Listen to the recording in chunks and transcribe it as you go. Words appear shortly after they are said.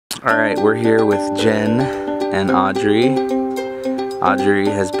Alright, we're here with Jen and Audrey. Audrey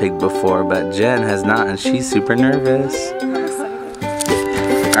has pigged before, but Jen has not, and she's super nervous.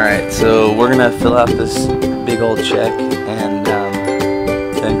 Alright, so we're gonna fill out this big old check and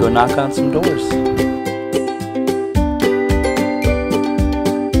then go knock on some doors.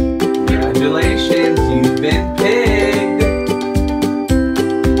 Congratulations, you've been pigged!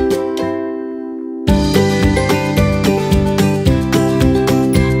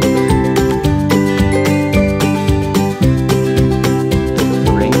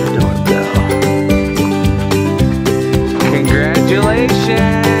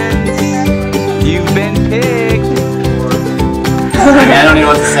 I don't know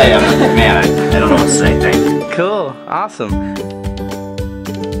what to say. I don't know what to say. Thank you. Cool. Awesome.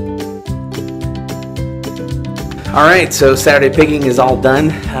 Alright, so Saturday pigging is all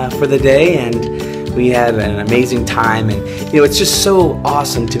done for the day, and we had an amazing time, and it's just so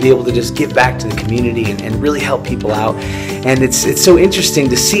awesome to be able to just give back to the community and really help people out. And it's so interesting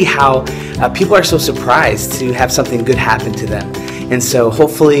to see how people are so surprised to have something good happen to them. And so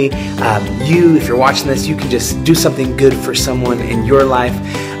hopefully if you're watching this, you can just do something good for someone in your life.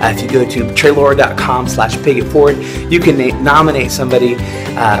 If you go to Trelora.com/payitforward, you can nominate somebody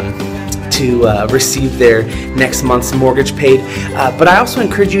to receive their next month's mortgage paid. But I also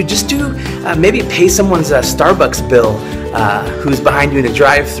encourage you, just do maybe pay someone's Starbucks bill who's behind you in a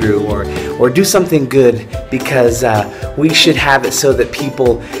drive-through, or do something good, because we should have it so that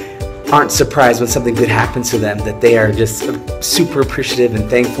people aren't surprised when something good happens to them, that they are just super appreciative and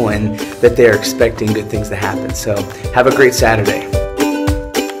thankful, and that they're expecting good things to happen. So have a great Saturday.